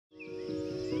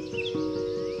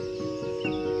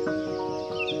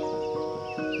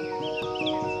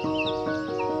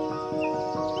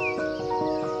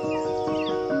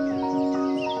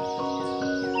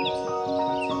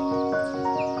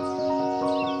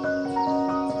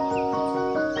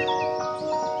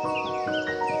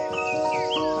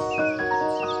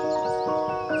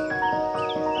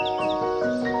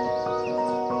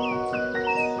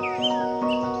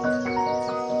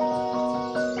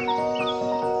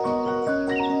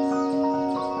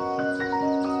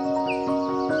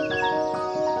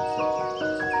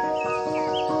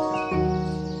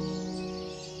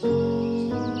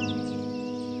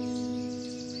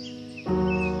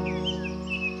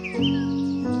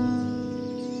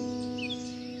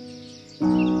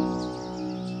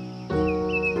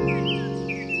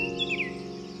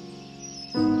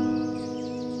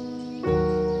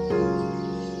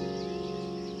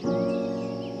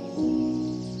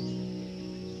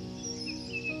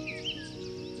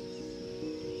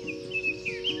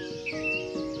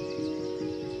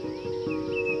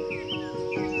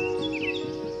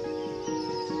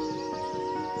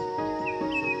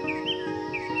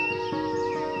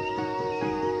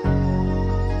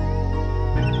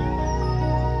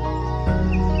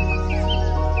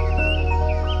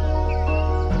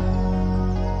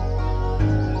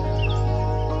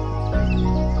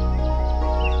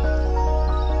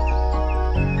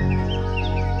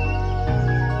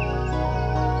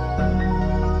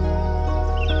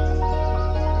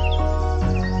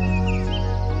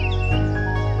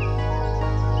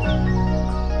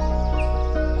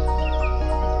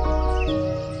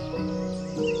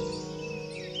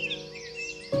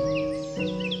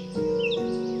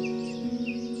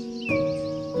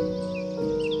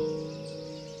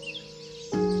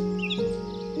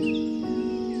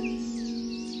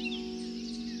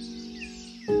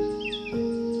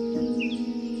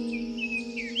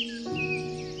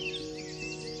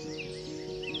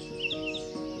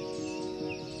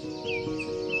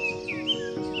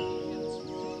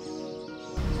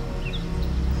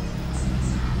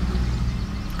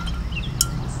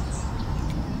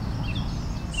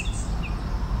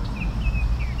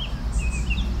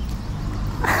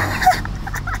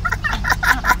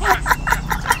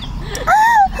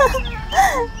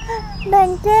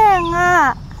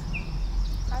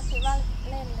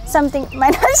something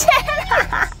might not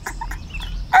change.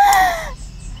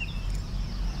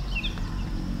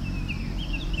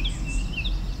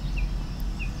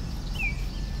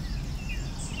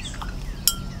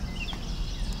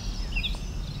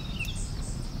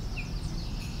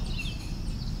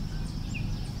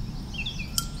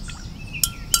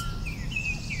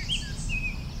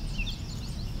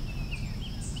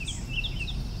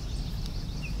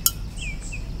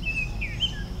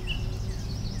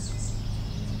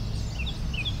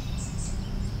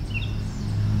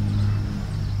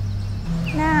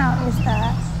 Now is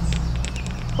the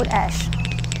wood ash.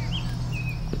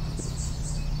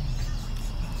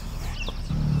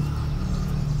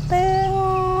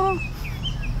 Ding.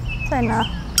 So enough.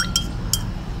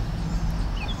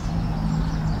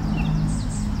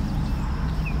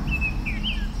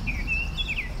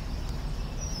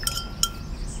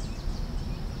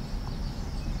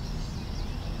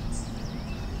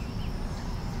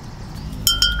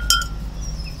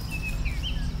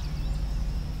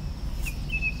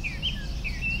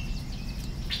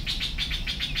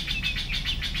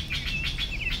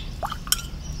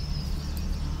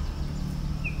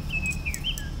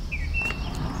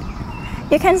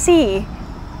 You can see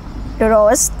the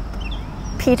rose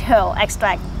petal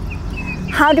extract.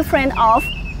 How different of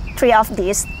three of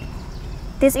these.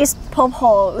 This is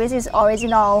purple, which is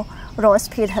original rose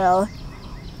petal.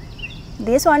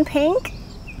 This one pink.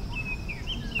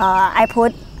 I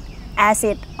put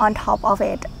acid on top of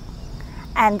it.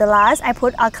 And the last I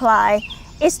put alkaline.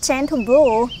 It's changed to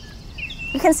blue.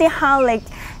 You can see how like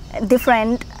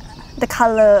different the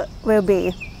color will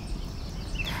be.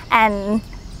 And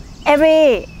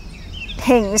every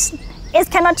things it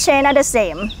cannot change at the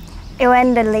same.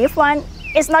 Even the leaf one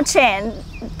is not changed.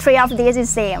 Three of these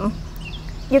is same.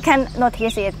 You can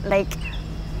notice it like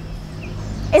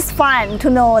it's fun to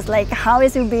know like how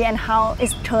it will be and how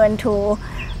it's turned to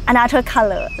another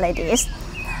color like this.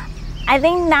 I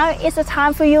think now is the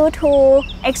time for you to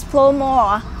explore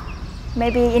more.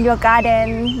 Maybe in your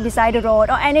garden, beside the road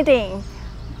or anything.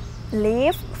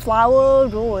 Leaf, flower,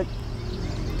 root.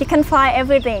 You can find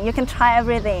everything, you can try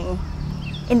everything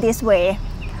in this way.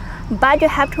 But you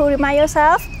have to remind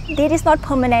yourself, this is not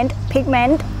permanent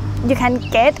pigment you can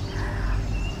get.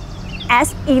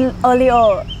 As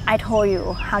earlier I told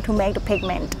you how to make the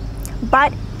pigment.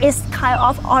 But it's kind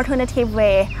of alternative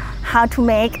way how to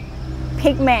make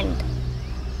pigment.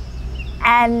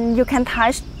 And you can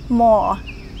touch more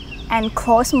and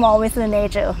close more with the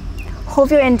nature. Hope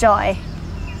you enjoy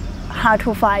how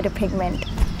to find the pigment.